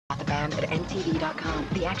The band at MTV.com.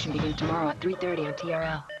 The action begins tomorrow at 3:30 on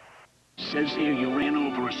TRL. Says here you ran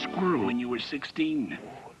over a squirrel when you were 16.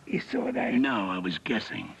 You saw that? No, I was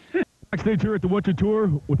guessing. Backstage here at the Watcher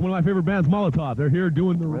Tour with one of my favorite bands, Molotov. They're here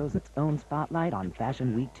doing the Rose's own spotlight on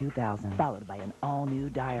Fashion Week 2000, followed by an all-new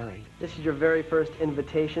diary. This is your very first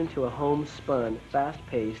invitation to a homespun,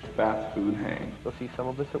 fast-paced Fast food hang. You'll see some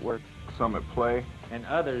of us at work, Some at play. and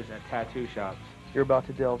others at tattoo shops. You're about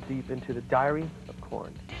to delve deep into the diary of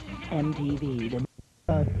Korn. MTV, the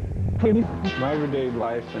My everyday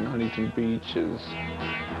life in Huntington Beach is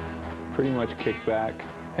pretty much kick back,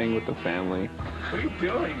 hang with the family. What are you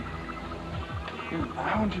doing? You're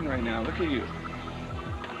lounging right now. Look at you.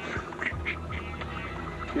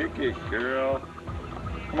 Kick it, girl.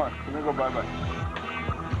 Come on, we're gonna go bye-bye.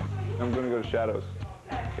 I'm gonna go to Shadows.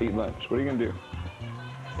 Eat lunch. What are you gonna do?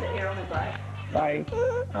 Sit here on the bike. Bye.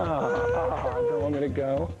 Oh, don't want me to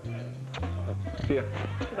go. See ya.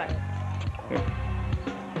 Goodbye. Here.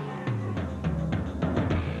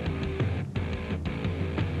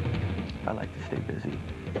 I like to stay busy.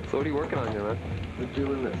 So what are you working on here, man? We're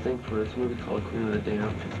doing that thing for this movie called Queen of the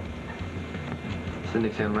Damned. It's a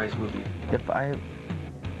Nick Sam Rice movie. If I'm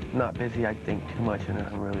not busy, I think too much and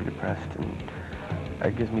I'm really depressed, and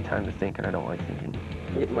it gives me time to think, and I don't like thinking.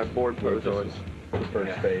 Getting my board pose on. The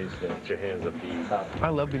first phase, get your hands up deep. I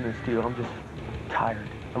love being in the studio. I'm just tired.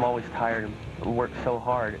 I'm always tired and work so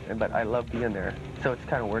hard, but I love being there. So it's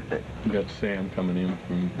kind of worth it. We got Sam coming in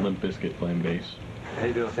from Limp Bizkit playing bass. How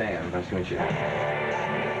you doing, Sam? Nice to meet you.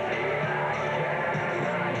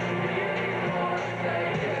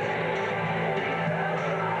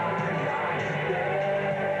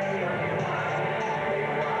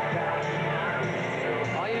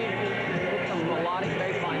 All you need to do is get some melodic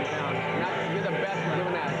bass line sound. You're the best at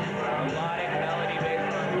doing that. Melodic, melody, bass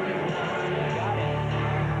line. Got it.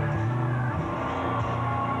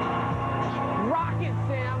 Rock it,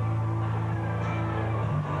 Sam!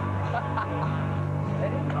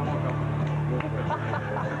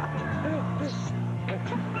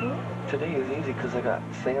 Today is easy because I got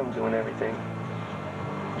Sam doing everything.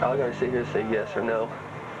 All I gotta sit here and say yes or no.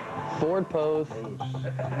 Board pose.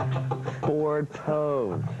 Board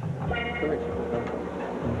pose.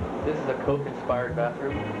 This is a Coke-inspired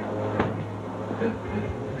bathroom.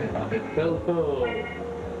 Hello.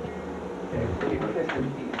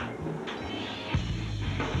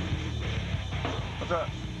 What's up?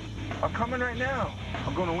 I'm coming right now.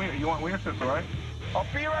 I'm going to Wiener. You want Wiener Schnitzel, right? I'll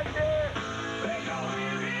be right there.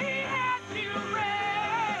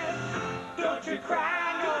 Don't you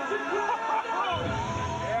cry, don't you cry.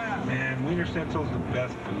 Yeah, man, Wiener Schnitzel's the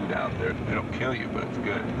best food out there. They don't kill you, but it's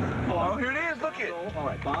good. Oh, here it is. Look it. All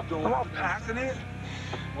right, Bob, don't. I'm all passing it.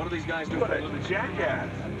 What do these guys do? What a jackass.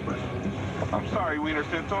 I'm sorry, Wiener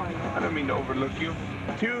Schnitzel. I didn't mean to overlook you.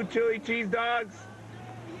 2 chili cheese dogs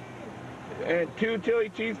and 2 chili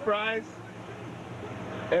cheese fries.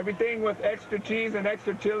 Everything with extra cheese and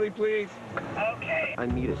extra chili, please. Okay. I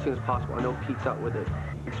need it as soon as possible. I know Pete's out with the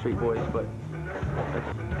Street Boys, but I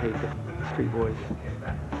hate the Street Boys.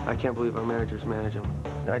 I can't believe our managers manage them.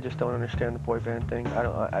 I just don't understand the boy band thing.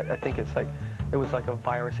 I think it's like, it was like a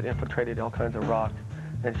virus that infiltrated all kinds of rock.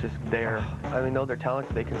 And it's just there. I mean, no, they're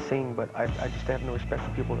talented, they can sing, but I just have no respect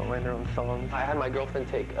for people that write their own songs. I had my girlfriend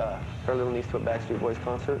take her little niece to a Backstreet Boys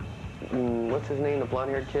concert. What's his name, the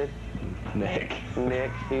blonde-haired kid? Nick.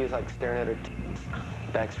 Nick, he was like staring at her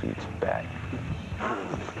Backstreet's back.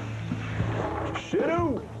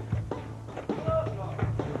 Shido!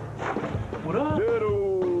 What up? Shido!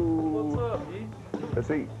 What's up, E? Let's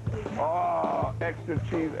eat. Oh, extra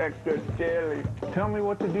cheese, extra chili. Tell me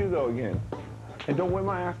what to do, though, again. And don't whip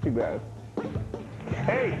my ass too bad.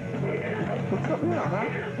 Hey! What's up now, huh?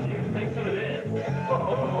 Take some of this.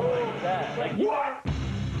 What?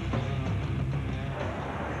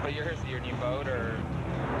 But you're here to see your new boat, or?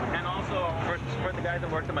 And also, for the guys that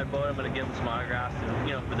worked on my boat, I'm going to give them some autographs, and,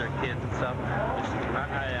 you know, for their kids and stuff.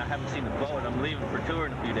 I haven't seen the boat. I'm leaving for tour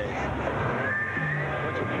in a few days.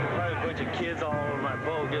 Probably a bunch of kids all over my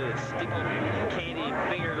boat, get sticky candy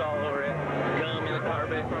fingers all over it, gum in the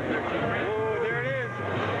carpet from their teeth. Whoa, there it is!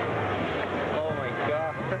 Oh my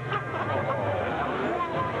God.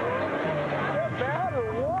 Bad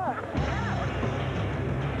or what?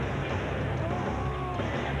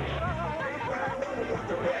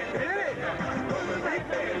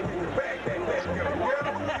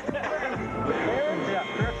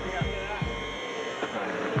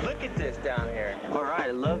 Look at this down here. All right,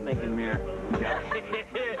 I love making mirror.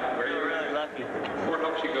 We're really lucky. Where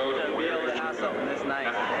helps you go to be able to have something this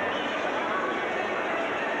nice.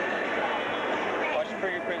 Watch the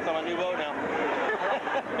fingerprints on my new boat now.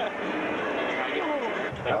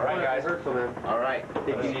 All right, guys. Rehearsal, man. All right.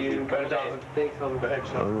 Thank you. Thanks,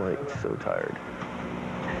 homie. I'm like so tired.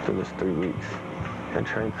 Took us 3 weeks. I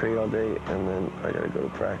try and create all day, and then I gotta go to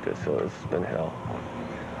practice, so it's been hell.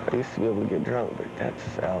 I used to be able to get drunk, but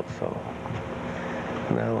that's out, so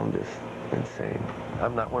now I'm just insane.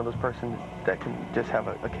 I'm not one of those persons that can just have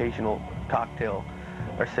an occasional cocktail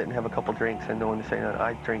or sit and have a couple drinks and no one to say that.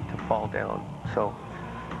 I drink to fall down. So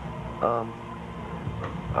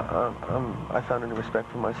I found a new respect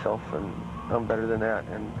for myself, and I'm better than that.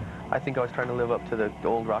 And I think I was trying to live up to the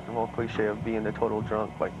old rock and roll cliche of being the total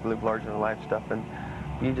drunk, like live larger than life stuff. And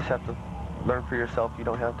you just have to learn for yourself. You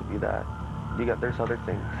don't have to be that. There's other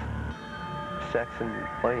things, sex and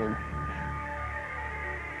playing.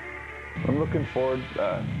 I'm looking forward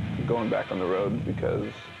to going back on the road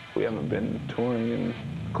because we haven't been touring in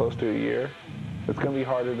close to a year. It's going to be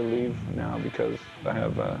harder to leave now because I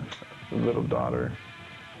have a little daughter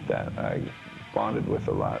that I bonded with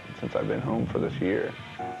a lot since I've been home for this year.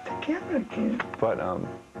 The camera, kid. But,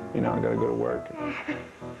 you know, I got to go to work,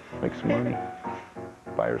 make some money,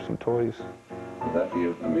 buy her some toys. Love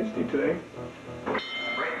you. I missed you today.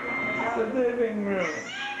 The living room.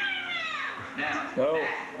 No,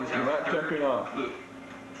 you're not jumping off.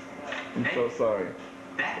 I'm so sorry.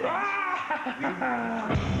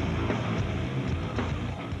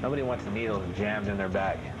 Nobody wants needles jammed in their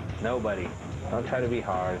back. Nobody. Don't try to be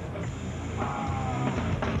hard.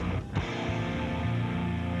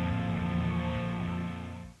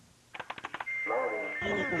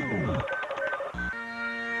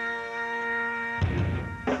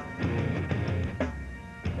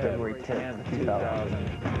 February 10th, 2000.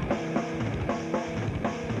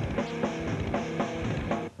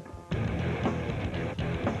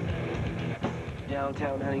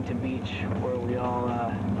 Downtown Huntington Beach, where we all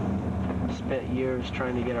spent years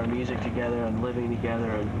trying to get our music together and living together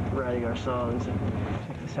and writing our songs. And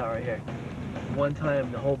check this out right here. One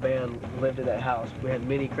time, the whole band lived at that house. We had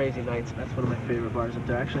many crazy nights. That's one of my favorite bars up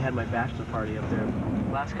there. I actually had my bachelor party up there.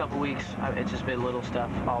 Last couple weeks, it's just been little stuff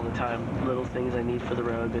all the time. Little things I need for the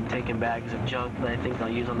road. Been taking bags of junk that I think I'll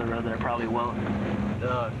use on the road that I probably won't.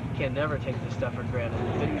 You can never take this stuff for granted.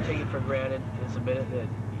 The minute you take it for granted, it's the minute that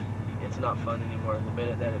it's not fun anymore. The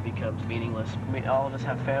minute that it becomes meaningless. I mean, all of us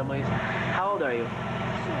have families. How old are you?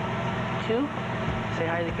 2? Say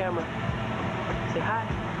hi to the camera. Say hi.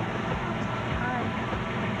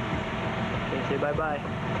 Okay, say bye-bye.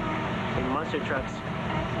 Say monster trucks.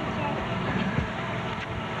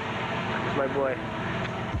 That's my boy.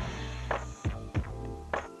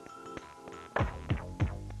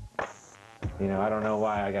 You know, I don't know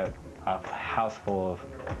why I got a house full of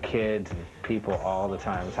kids and people all the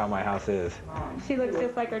time. It's how my house is. She looks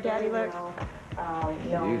just like her daddy looks.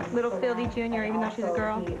 Little Phildy Jr., even though she's a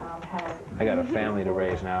girl. I got a family to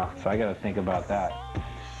raise now, so I got to think about that.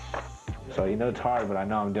 So, you know, it's hard, but I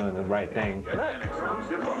know I'm doing the right thing.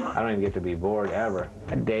 I don't even get to be bored ever.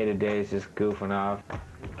 Day-to-day is just goofing off.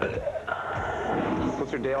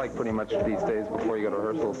 What's your day like pretty much these days before you go to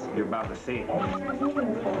rehearsals? You're about to see.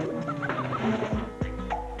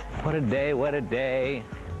 What a day, what a day.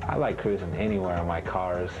 I like cruising anywhere in my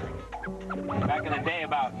cars. Back in the day,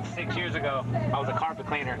 about 6 years ago, I was a carpet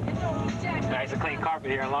cleaner. And I used to clean carpet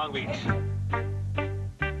here in Long Beach.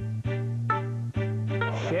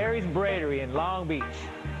 Sherry's Bradery in Long Beach.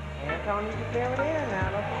 And Tony's the favorite here now.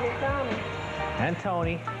 Don't forget Tony. And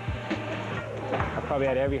Tony. I probably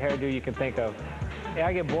had every hairdo you can think of. Yeah,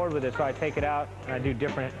 I get bored with it, so I take it out and I do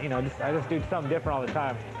different, you know, I just do something different all the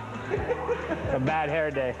time. It's a bad hair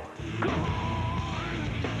day.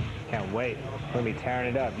 Can't wait. We're gonna be tearing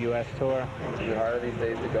it up, U.S. tour. Is it harder these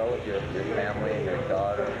days to go with your family and your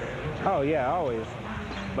daughter? Oh yeah, always.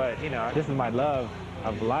 But, you know, this is my love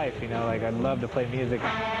of life, you know, like I love to play music.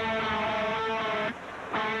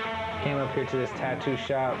 Came up here to this tattoo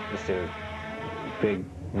shop. Just a big,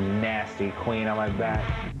 nasty queen on my back.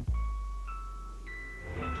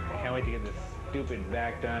 Can't wait to get this stupid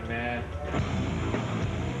back done, man.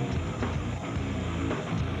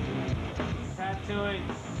 Tattooing.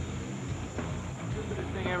 Stupidest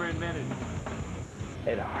thing ever invented.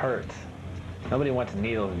 It hurts. Nobody wants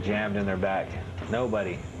needles jammed in their back.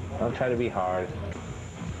 Nobody. Don't try to be hard.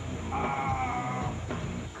 Get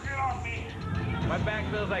off me. My back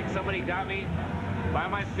feels like somebody got me by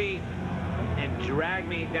my feet and dragged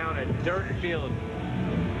me down a dirt field.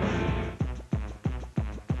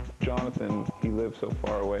 Jonathan, he lives so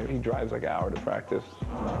far away. He drives like an hour to practice.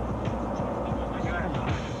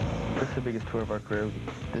 This is the biggest tour of our career.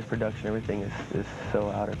 This production, everything is so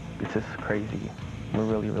out of, it's just crazy. We're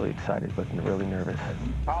really, really excited, but really nervous.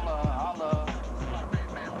 Holla, holla.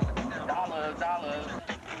 Dollars, dollars.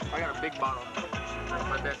 I got a big bottle.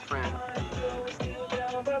 My best friend.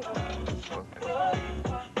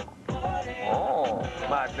 Oh,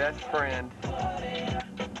 my best friend.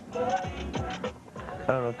 I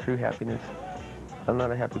don't know true happiness. I'm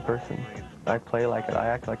not a happy person. I play like it. I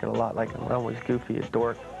act like it a lot. Like I'm always goofy, a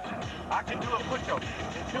dork. I can do it. Put you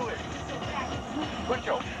into it. Put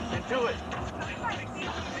you into it.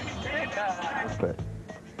 But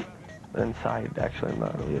inside, actually, I'm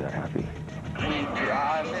not really that happy. We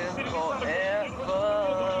driving forever.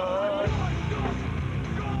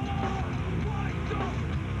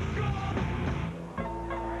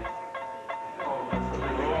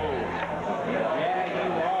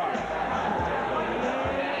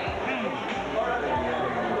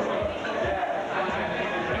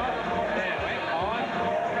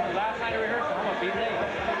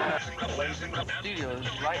 Studio is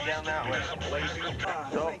right down that way.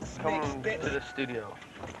 So come to the studio.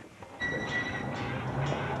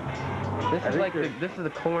 This is like this is the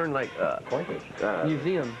Korn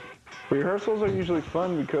museum. Rehearsals are usually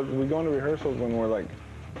fun because we go into rehearsals when we're like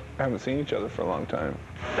haven't seen each other for a long time.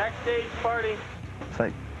 Backstage party. It's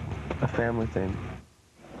like a family thing.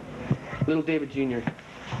 Little David Jr.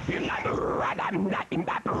 Hey,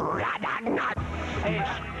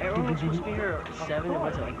 everyone's supposed to be here at 7, and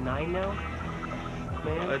what's it, like 9 now?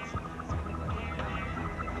 Man.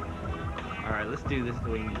 All right, let's do this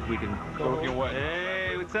so we can. What?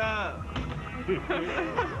 Hey, what's up?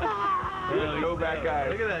 Go back, guys.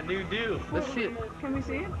 Look at that new do. Let's see it. Can we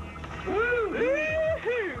see it? Woo!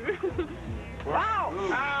 Wow!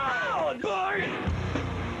 Ow! Lord!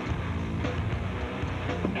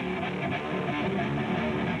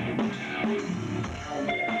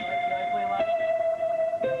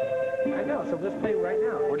 I know, so let's play right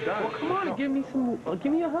now. We're done. Well, come on and give me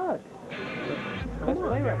a hug. Come on,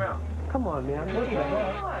 play right now. Come on, man.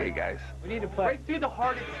 Hey, guys. We need to play. Right through the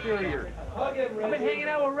hard exterior. I've been hanging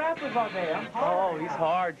out with rappers all day. I'm hard. Oh, he's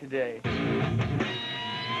hard today.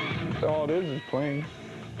 All it is playing.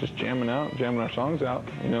 Just jamming out, jamming our songs out,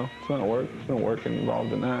 you know. It's not work. There's no work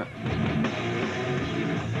involved in that.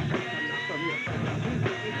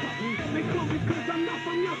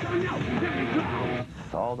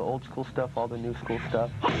 It's all the old school stuff, all the new school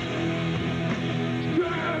stuff.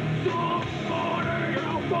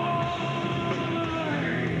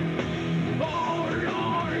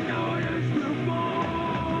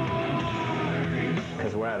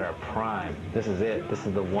 Because we're at our prime. This is it. This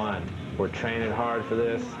is the one. We're training hard for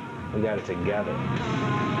this. We got it together.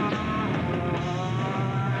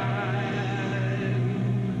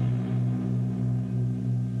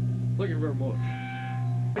 Look at very much.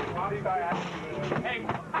 Hey,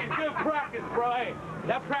 it's good practice, bro. Hey,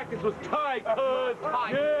 that practice was tight, cuz.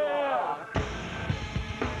 Yeah.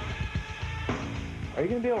 Are you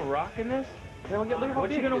gonna be able to rock in this?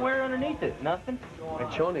 What you gonna wear underneath it? Nothing. My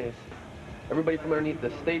chones. Everybody from underneath the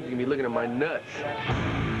stage is gonna be looking at my nuts.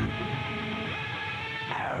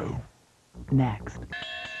 Next.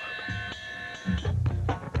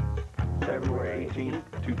 February 18th,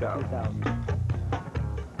 2000.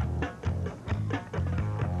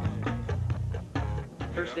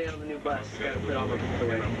 First day on the new bus. Gotta put on my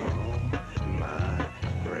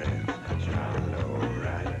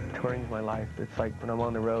Touring's my life. It's like when I'm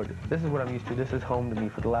on the road. This is what I'm used to. This is home to me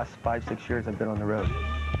for the last 5-6 years I've been on the road.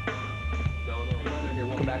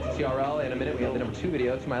 Welcome back to TRL. In a minute, we have the #2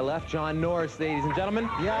 video. To my left, John Norris, ladies and gentlemen.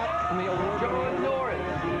 Yeah. From the John Norris.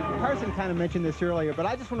 Carson kind of mentioned this earlier, but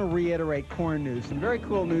I just want to reiterate Korn news. Some very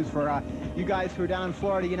cool news for you guys who are down in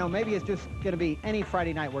Florida. You know, maybe it's just going to be any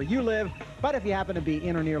Friday night where you live, but if you happen to be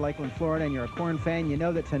in or near Lakeland, Florida, and you're a Korn fan, you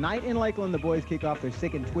know that tonight in Lakeland, the boys kick off their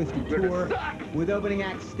Sick and Twisted tour with opening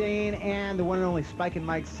act Stain and the one and only Spike and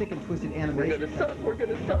Mike's Sick and Twisted animation. We're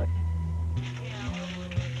gonna suck.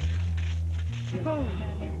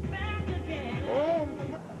 Oh,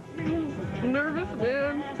 I'm nervous,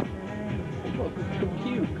 man. Oh, this is so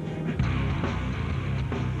cute.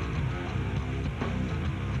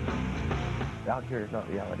 Out here is not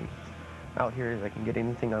reality. Out here is I can get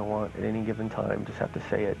anything I want at any given time, just have to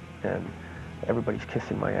say it, and everybody's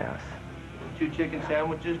kissing my ass. 2 chicken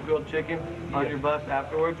sandwiches, grilled chicken, on your bus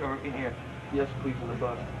afterwards, or in here? Yes, please, on the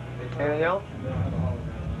bus. Anything else?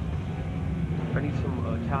 I need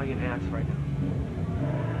some Italian ass right now.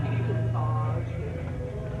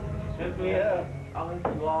 Yeah.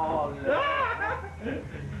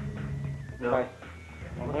 No.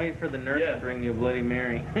 I'm waiting for the nurse to bring you a Bloody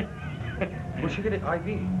Mary. What's she gonna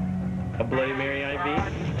IV? A Bloody Mary IV?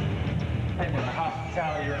 I'm in the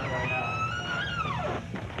hospitality room right now.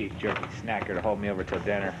 Beef jerky snacker to hold me over till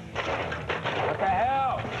dinner. What the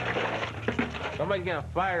hell? Somebody's getting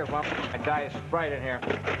fired if I die of Sprite in here.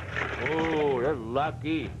 Ooh, they're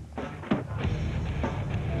lucky.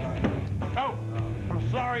 Oh, I'm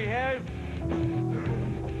sorry, Head.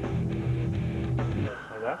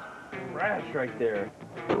 That's trash right there.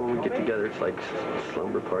 When we get together, it's like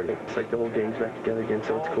slumber party. It's like the whole gang's back together again,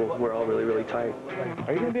 so it's cool. We're all really, really tight.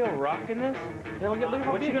 Are you gonna be able to rock in this?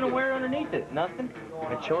 What you gonna wear underneath it? Nothing?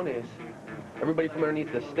 My chones. Everybody from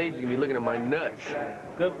underneath the stage is gonna be looking at my nuts.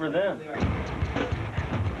 Good for them.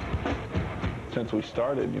 Since we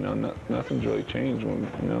started, you know, nothing's really changed. When,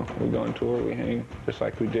 you know, we go on tour, we hang, just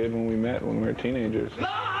like we did when we met when we were teenagers. No!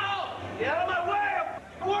 Get out of my way!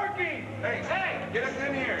 I'm working! Hey, get us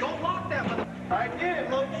in here! Don't lock that mother... I did,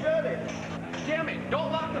 look, shut it! Damn it,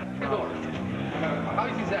 don't lock the door! How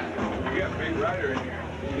easy is that? You got a big rider in here.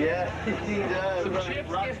 Yeah, he does. Some chips,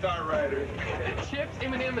 Rockstar rider. chips,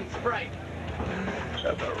 M&M, and Sprite.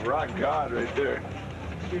 That's a rock god right there.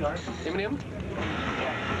 M&M?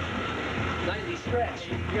 Nightly stretch.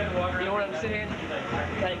 You know what I'm saying?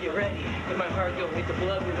 Gotta get ready. Get my heart going. Hit the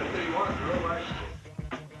blood with it.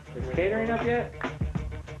 Is catering up yet?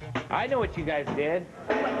 I know what you guys did.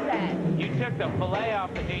 What's that? You took the filet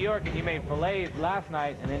off in New York and you made fillets last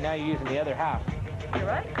night, and then now you're using the other half. You're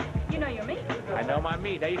right. You know your meat. I know my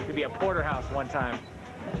meat. That used to be a porterhouse one time.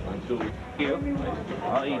 You.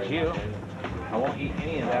 I'll eat you. I won't eat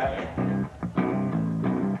any of that.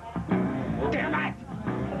 Damn it!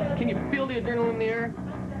 Can you feel the adrenaline in the air?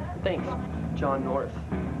 Thanks, John North.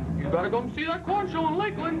 You gotta go and see that Korn show in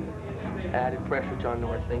Lakeland. Added pressure, John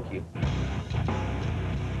North. Thank you.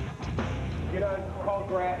 Get on, call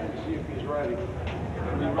Grant and see if he's ready.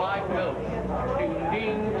 5 notes.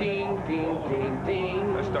 Ding, ding, ding, ding,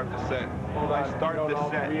 ding. Let's start the set. Let's start the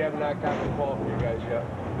set. We have not got the call for you guys yet.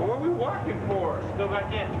 But what are we walking for? Go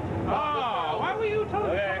back in. Oh, why were you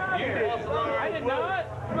telling me to come out here? I did not.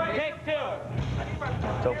 Take 2.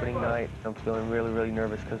 It's opening night. I'm feeling really, really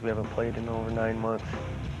nervous because we haven't played in over 9 months.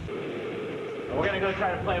 We're gonna go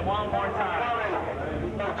try to play one more time.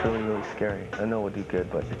 It's really, really scary. I know we'll do good,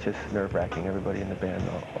 but it's just nerve-wracking. Everybody in the band,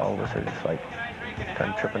 all of us are just like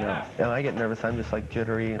kind of tripping out. You know, I get nervous. I'm just like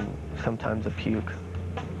jittery, and sometimes I puke.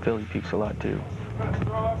 Philly pukes a lot too. I'll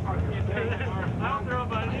throw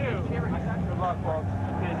up on you. Good luck, folks.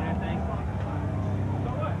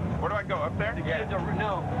 Where do I go? Up there? Yeah.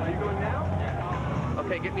 No. Are you going now? Yeah.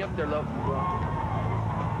 Okay, get me up there, Lo.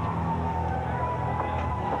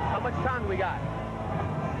 How much time do we got?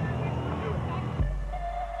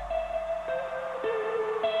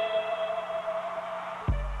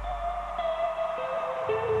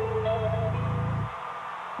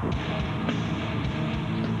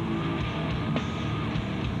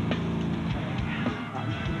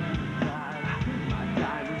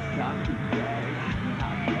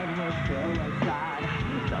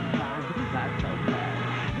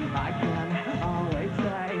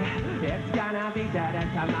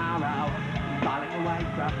 Tomorrow, falling away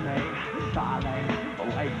from me, falling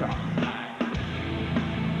away from me.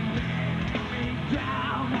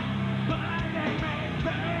 Down, burning me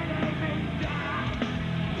down,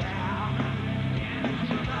 down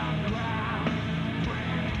into the ground,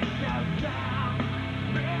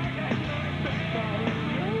 bringing me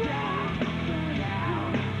down, bringing me down,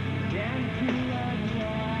 down into the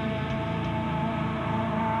ground.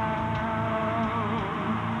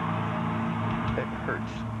 It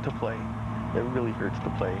hurts to play. It really hurts to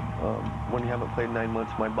play. When you haven't played 9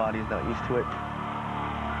 months, my body is not used to it.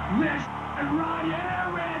 This right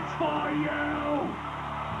here is for you.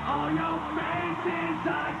 All your faces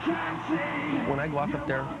I can see. When I walk up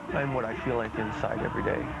there, I'm what I feel like inside every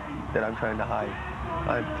day that I'm trying to hide.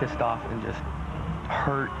 I'm pissed off and just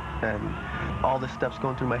hurt, and all this stuff's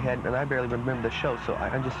going through my head, and I barely remember the show, so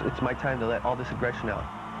it's my time to let all this aggression out.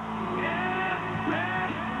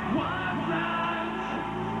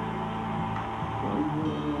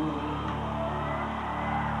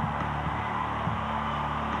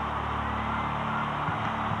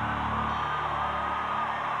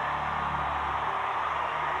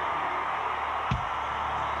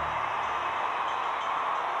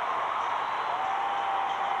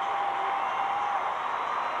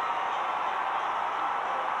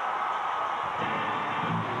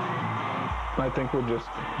 I think we're just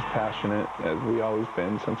as passionate as we always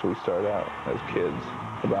been since we started out as kids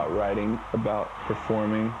about writing, about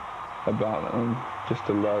performing, about just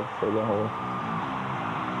a love for the whole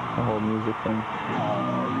music thing.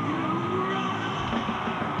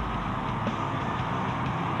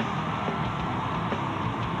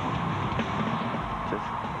 Just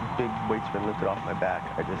big weight's been lifted off my back.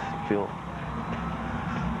 I just feel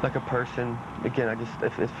like a person. Again, I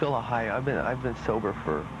feel a high. I've been sober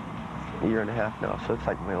for a year and a half now, so it's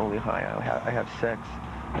like my only high. I have sex,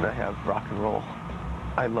 and I have rock and roll.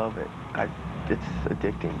 I love it. It's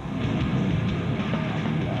addicting.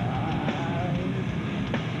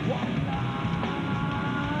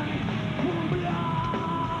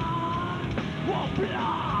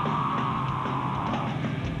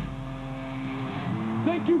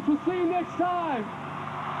 Thank you for seeing next time.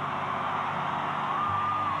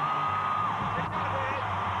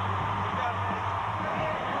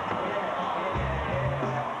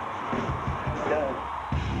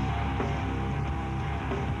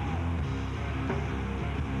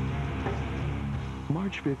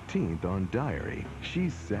 March 15th on Diary.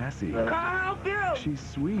 She's sassy. Carl, girl. She's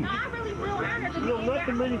sweet. I really feel honored to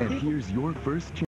be here. And here's your first chance.